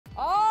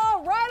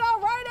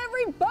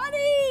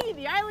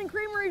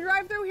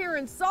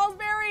in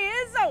Salisbury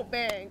is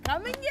open.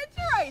 Come and get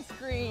your ice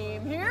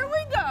cream. Here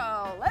we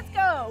go. Let's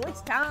go.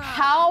 It's time.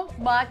 How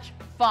much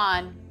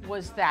fun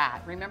was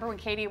that? Remember when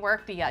Katie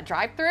worked the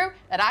drive-thru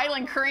at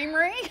Island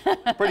Creamery?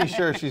 Pretty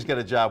sure she's got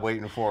a job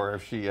waiting for her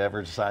if she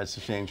ever decides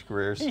to change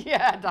careers.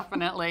 Yeah,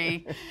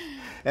 definitely.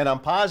 And I'm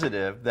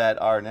positive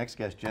that our next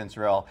guest, Jen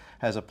Sorrell,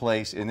 has a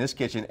place in this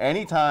kitchen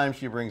anytime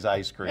she brings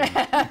ice cream.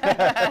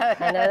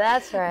 I know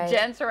that's right.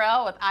 Jen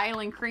Sorrell with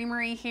Island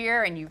Creamery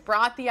here, and you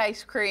brought the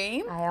ice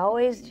cream. I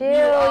always do.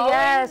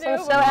 Yes,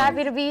 I'm so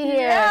happy to be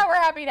here. Yeah, we're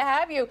happy to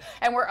have you.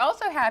 And we're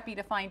also happy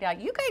to find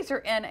out you guys are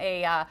in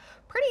a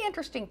pretty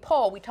interesting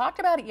poll. We talked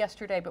about it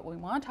yesterday, but we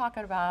want to talk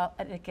about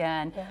it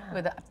again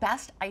with the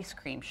best ice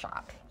cream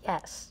shop.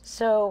 Yes.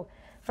 So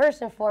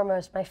first and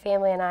foremost, my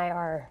family and I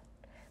are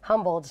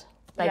humbled,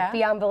 like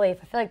beyond belief.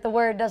 I feel like the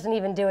word doesn't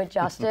even do it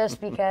justice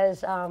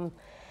because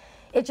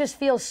it just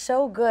feels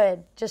so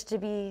good just to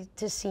be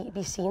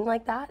seen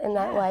like that in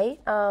that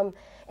light.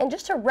 And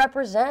just to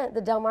represent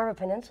the Delmarva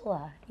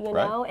Peninsula, you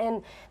know?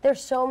 And there's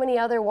so many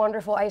other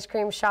wonderful ice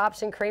cream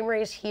shops and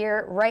creameries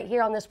here, right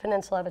here on this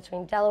peninsula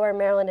between Delaware,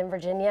 Maryland, and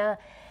Virginia.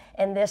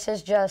 And this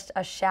is just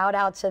a shout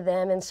out to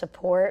them and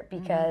support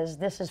because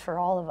this is for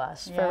all of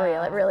us, for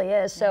real, it really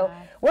is. So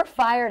we're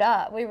fired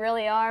up, we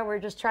really are. We're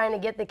just trying to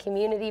get the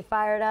community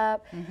fired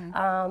up.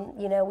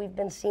 You know, we've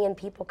been seeing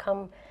people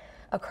come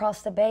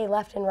across the bay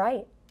left and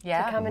right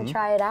to come and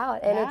try it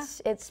out. And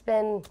it's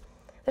been,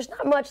 there's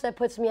not much that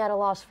puts me at a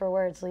loss for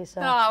words,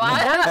 Lisa. Oh,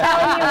 and I'm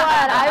telling you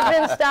what, I've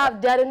been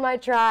stopped dead in my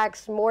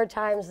tracks more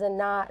times than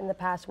not in the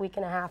past week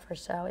and a half or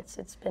so.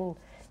 It's been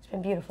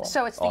beautiful.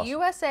 So it's the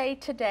USA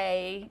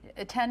Today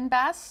 10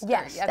 best?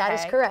 Yes, that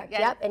is correct.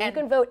 Yep, and you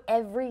can vote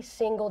every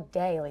single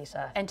day,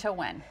 Lisa. Until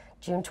when?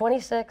 June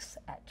 26th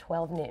at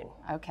 12 noon.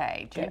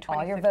 Okay, June 26th. Get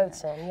all your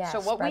votes in, yes,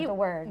 so spread the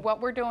word. What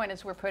we're doing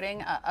is we're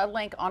putting a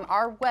link on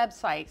our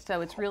website,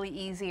 so it's really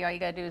easy. All you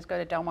gotta do is go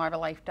to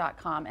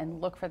delmarvalife.com and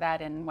look for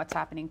that and what's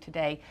happening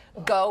today.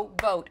 Go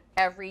vote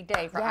every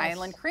day for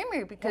Island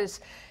Creamery because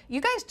you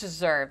guys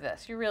deserve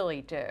this, you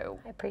really do.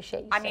 I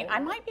appreciate you I mean,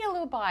 I might be a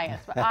little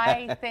biased, but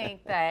I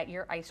think that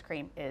your ice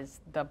cream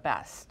is the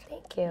best.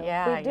 Thank you.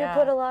 Yeah, we do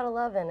put a lot of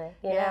love in it.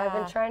 You know, I've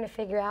been trying to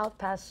figure out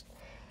past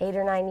 8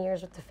 or 9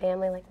 years with the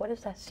family, like what is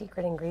that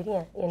secret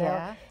ingredient, you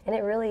know? And it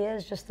really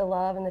is just the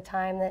love and the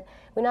time that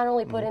we not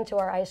only put into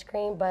our ice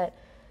cream, but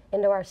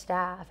into our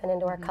staff and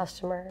into our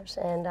customers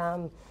and,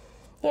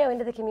 you know,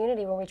 into the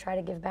community when we try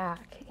to give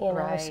back, you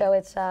know? So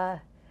it's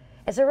a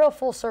real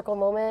full circle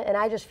moment, and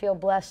I just feel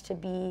blessed to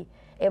be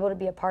able to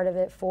be a part of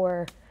it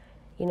for,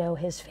 you know,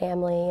 his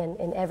family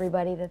and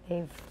everybody that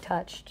they've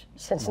touched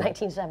since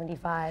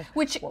 1975.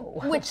 Which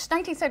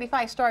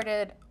 1975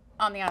 started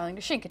on the island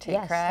of Chincoteague,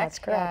 correct? Yes, that's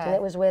correct. And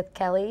it was with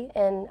Kelly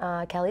and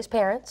Kelly's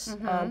parents,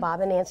 Bob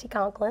and Nancy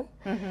Conklin.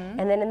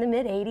 And then in the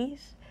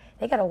mid-'80s,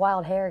 they got a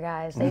wild hair,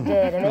 guys. They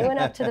did. And they went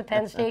up to the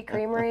Penn State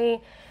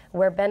Creamery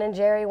where Ben and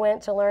Jerry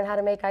went to learn how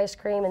to make ice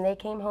cream. And they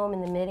came home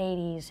in the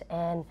mid-'80s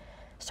and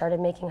started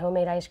making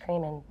homemade ice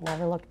cream and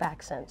never looked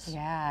back since.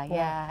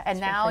 Yeah. And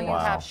now you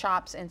have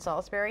shops in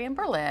Salisbury and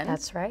Berlin.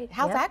 That's right.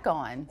 How's that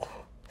going?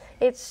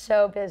 It's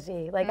so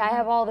busy. Like I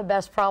have all the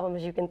best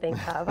problems you can think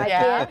of.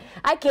 I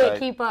can't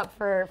keep up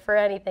for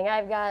anything.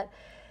 I've got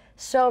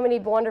so many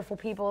wonderful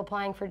people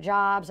applying for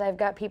jobs. I've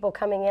got people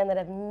coming in that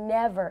have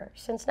never,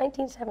 since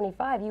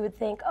 1975, you would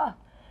think, oh,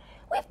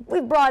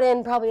 we've brought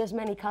in probably as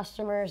many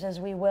customers as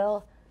we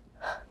will.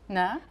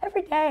 No?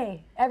 Every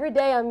day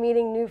I'm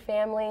meeting new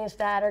families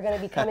that are going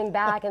to be coming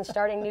back and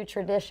starting new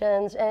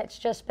traditions, and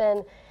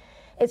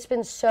it's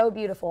been so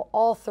beautiful.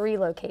 All 3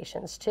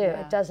 locations too.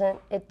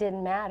 It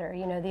didn't matter.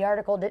 You know, the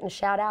article didn't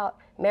shout out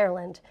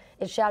Maryland.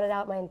 It shouted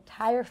out my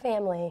entire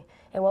family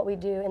and what we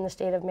do in the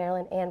state of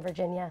Maryland and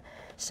Virginia.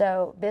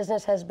 So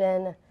business has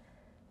been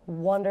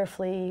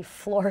wonderfully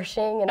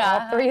flourishing in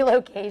all 3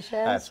 locations.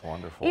 That's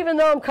wonderful. Even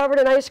though I'm covered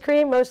in ice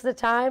cream most of the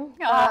time.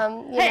 You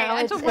know,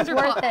 it's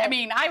worth it. I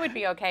mean, I would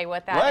be okay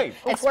with that. Right.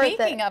 And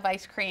speaking of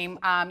ice cream,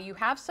 you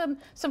have some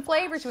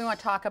flavors we want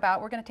to talk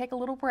about. We're going to take a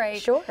little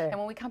break. Sure. And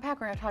when we come back,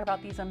 we're going to talk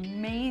about these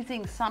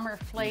amazing summer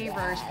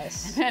flavors.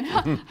 Yes. And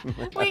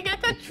we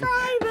get to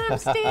try them,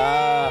 Steve.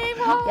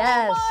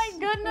 Oh my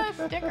goodness.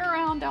 Stick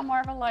around.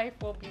 Delmarva Life.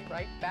 We'll be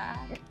right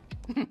back.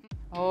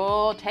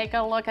 Oh, take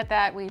a look at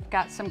that. We've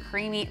got some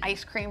creamy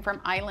ice cream from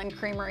Island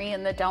Creamery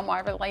in the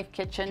Delmarva Life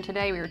Kitchen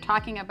today. We were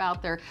talking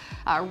about their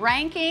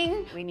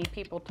ranking. We need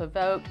people to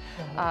vote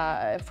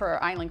for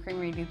Island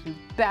Creamery to be the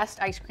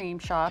best ice cream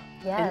shop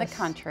in the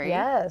country.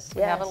 Yes.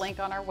 We have a link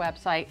on our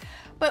website.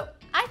 But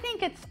I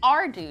think it's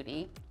our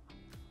duty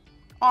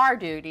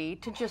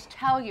to just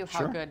tell you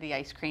how good the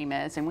ice cream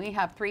is. And we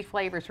have 3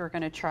 flavors we're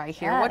going to try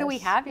here. What do we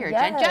have here?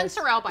 Jen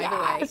Sorrell, by the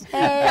way,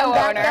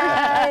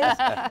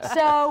 co-owner.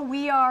 So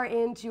we are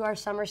into our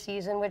summer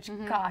season, which,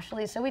 gosh,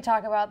 Lisa, we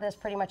talk about this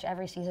pretty much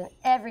every season.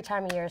 Every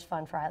time of year is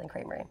fun for Island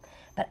Creamery.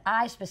 But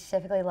I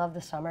specifically love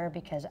the summer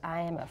because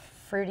I am a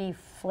fruity,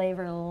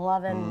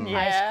 flavor-loving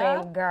ice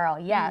cream girl.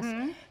 Yes.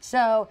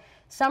 So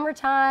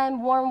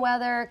Summertime, warm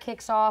weather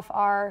kicks off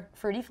our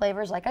fruity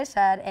flavors, like I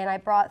said, and I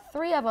brought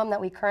 3 of them that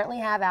we currently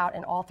have out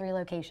in all 3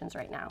 locations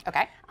right now.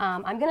 Okay.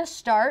 I'm gonna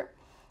start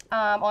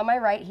on my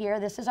right here.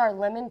 This is our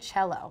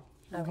limoncello,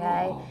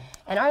 okay? Oh.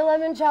 And our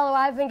limoncello,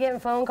 I've been getting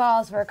phone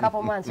calls for a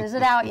couple months. Is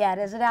it out yet?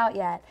 Is it out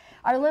yet?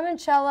 Our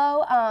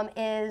limoncello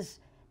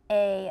is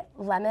a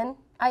lemon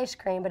ice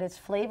cream, but it's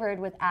flavored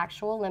with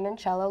actual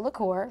limoncello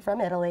liqueur from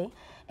Italy.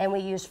 And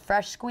we use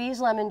fresh squeezed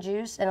lemon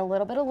juice and a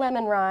little bit of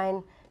lemon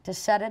rind to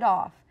set it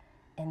off.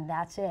 And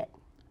that's it.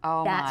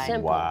 Oh, that's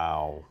simple.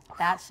 Wow.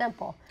 That's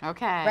simple.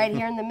 Okay. Right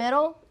here in the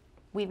middle,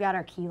 we've got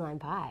our key lime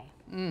pie.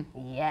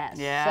 Yes.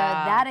 Yeah. So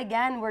that,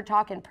 again, we're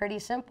talking pretty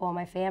simple.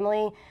 My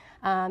family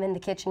in the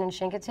kitchen in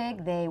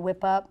Chincoteague, they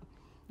whip up,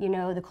 you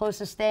know, the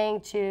closest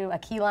thing to a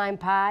key lime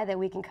pie that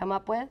we can come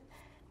up with.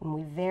 And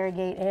we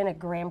variegate in a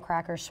graham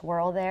cracker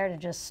swirl there to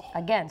just,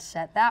 again,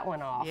 set that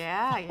one off.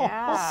 Yeah,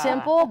 yeah.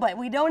 Simple, but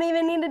we don't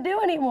even need to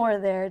do any more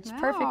there. It's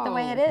perfect the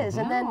way it is.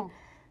 And then,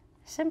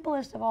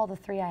 simplest of all the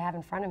 3 I have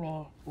in front of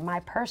me,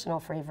 my personal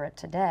favorite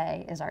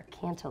today is our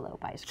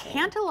cantaloupe ice cream.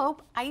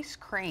 Cantaloupe ice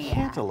cream.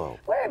 Cantaloupe.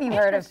 Where have you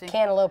heard of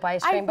cantaloupe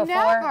ice cream before?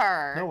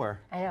 Never.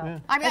 Nowhere. I know. Yeah.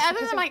 I mean,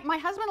 other than my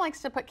husband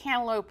likes to put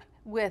cantaloupe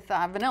with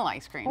vanilla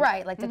ice cream.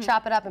 Right, like to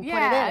chop it up and put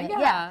it in.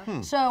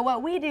 Yeah. So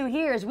what we do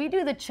here is we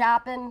do the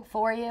chopping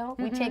for you.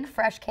 We take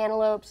fresh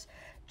cantaloupes,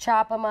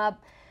 chop them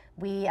up.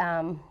 We,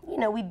 you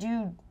know, we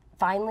do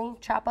finely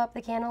chop up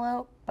the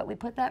cantaloupe, but we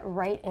put that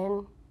right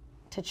in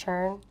to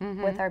churn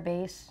with our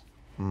base,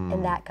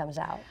 and that comes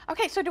out.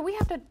 Okay, so do we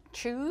have to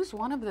choose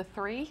one of the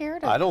 3 here?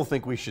 I don't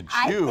think we should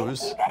choose. I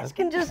think you guys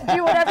can just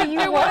do whatever you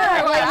want.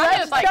 I'm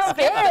Let's jump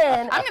in.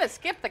 I'm going to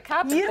skip the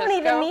cup. You don't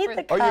even need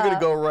the cup. Oh, you're going to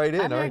go right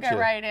in, I'm aren't you? going to go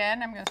right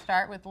in. I'm going to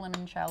start with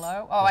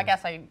limoncello. Oh, I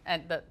guess I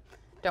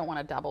don't want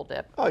to double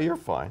dip. Oh, you're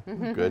fine.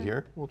 We're good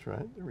here. We'll try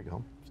it. There we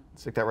go.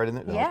 Stick that right in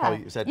there? No, Yeah,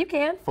 probably, is that you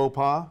can. Faux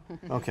pas?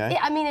 Okay.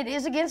 Yeah, I mean, it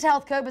is against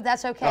health code, but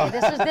that's okay.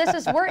 This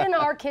is we're in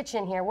our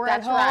kitchen here. We're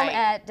That's at home right.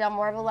 at Del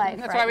Mar Life.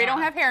 That's why we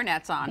don't have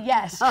hairnets on.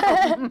 Yes.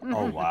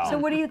 Oh, wow. So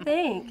what do you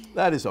think?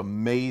 That is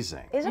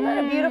amazing. Isn't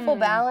that a beautiful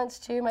balance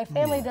too? My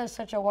family does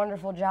such a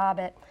wonderful job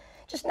at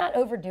just not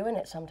overdoing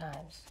it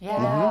sometimes. Yeah. You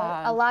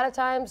know? A lot of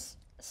times,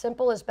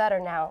 simple is better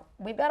now.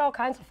 We've got all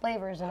kinds of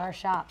flavors in our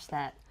shops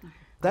that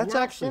That's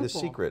not actually the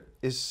simple. secret,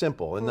 is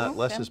simple and not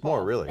less is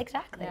more, really.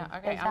 Exactly. Yeah,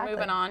 okay, exactly. I'm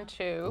moving on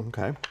to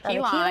Okay. Now, the key key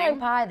lime. lime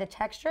pie, the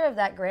texture of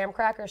that graham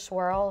cracker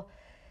swirl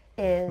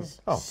is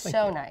thank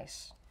so you.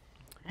 nice.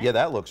 Yeah,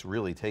 that looks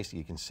really tasty.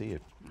 You can see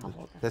it.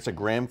 That's a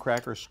graham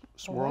cracker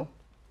swirl.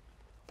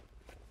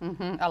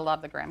 I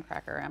love the graham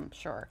cracker, I'm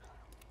sure.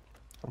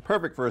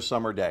 Perfect for a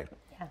summer day.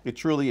 Yeah. It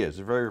truly is.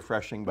 It's very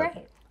refreshing. But,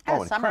 Right.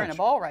 and Summer in a crunch.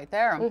 bowl right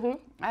there.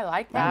 I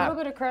like That that.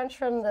 little bit of crunch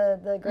from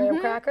the graham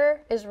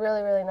cracker is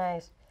really, really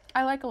nice.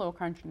 I like a little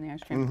crunch in the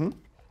ice cream.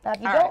 Now, if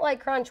you All don't right. like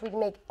crunch, we can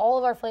make all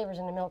of our flavors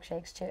into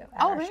milkshakes too at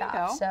our there you shop.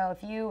 go. So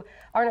if you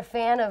aren't a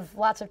fan of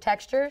lots of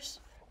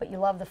textures, but you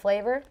love the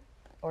flavor,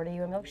 order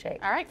you a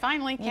milkshake. All right,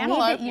 finally, You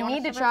cantaloupe. need to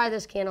wanna try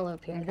this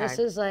cantaloupe here.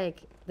 Okay.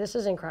 This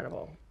is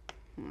incredible.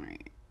 All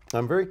right.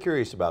 I'm very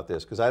curious about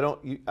this because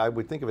I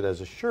would think of it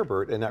as a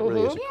sherbet and not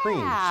really as a cream.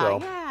 So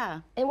Yeah.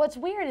 And what's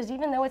weird is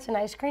even though it's an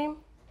ice cream,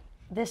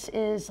 this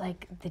is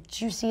like the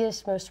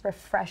juiciest, most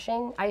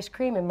refreshing ice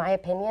cream, in my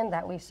opinion,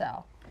 that we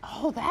sell.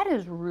 Oh, that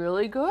is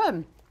really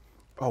good.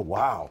 oh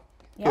wow,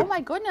 Oh my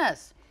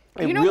goodness.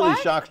 it you know really what?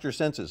 shocks your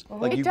senses.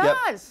 Like It you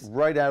does. get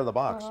right out of the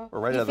box or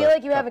right You out of feel the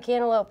like you cup. have a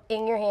cantaloupe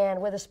in your hand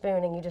with a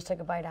spoon and you just took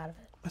a bite out of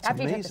it. That's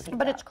After you took the amazing. seed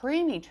But out. it's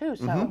creamy too,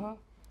 so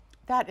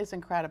that is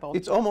incredible.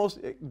 It's almost,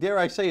 dare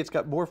I say, it's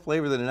got more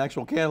flavor than an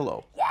actual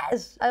cantaloupe.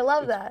 Yes, I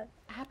love that.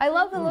 I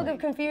love the look of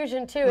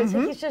confusion too. It's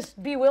like he's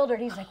just bewildered.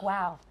 He's like,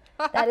 wow,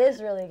 that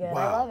is really good. I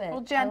Wow. love it.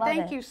 Well, Jen, I love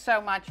thank it. you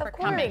so much for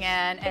coming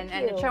in course. and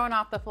Thank you. showing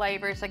off the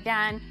flavors.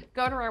 Again,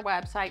 go to our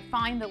website,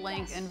 find the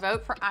link, and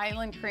vote for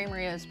Island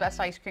Creamery as best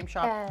ice cream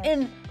shop Yes.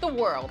 in the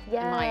world,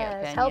 Yes, in my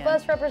opinion. help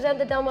us represent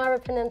the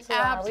Delmarva Peninsula.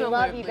 Absolutely. We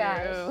love you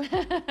guys.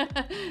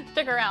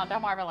 Stick around.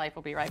 Delmarva Life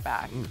will be right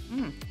back.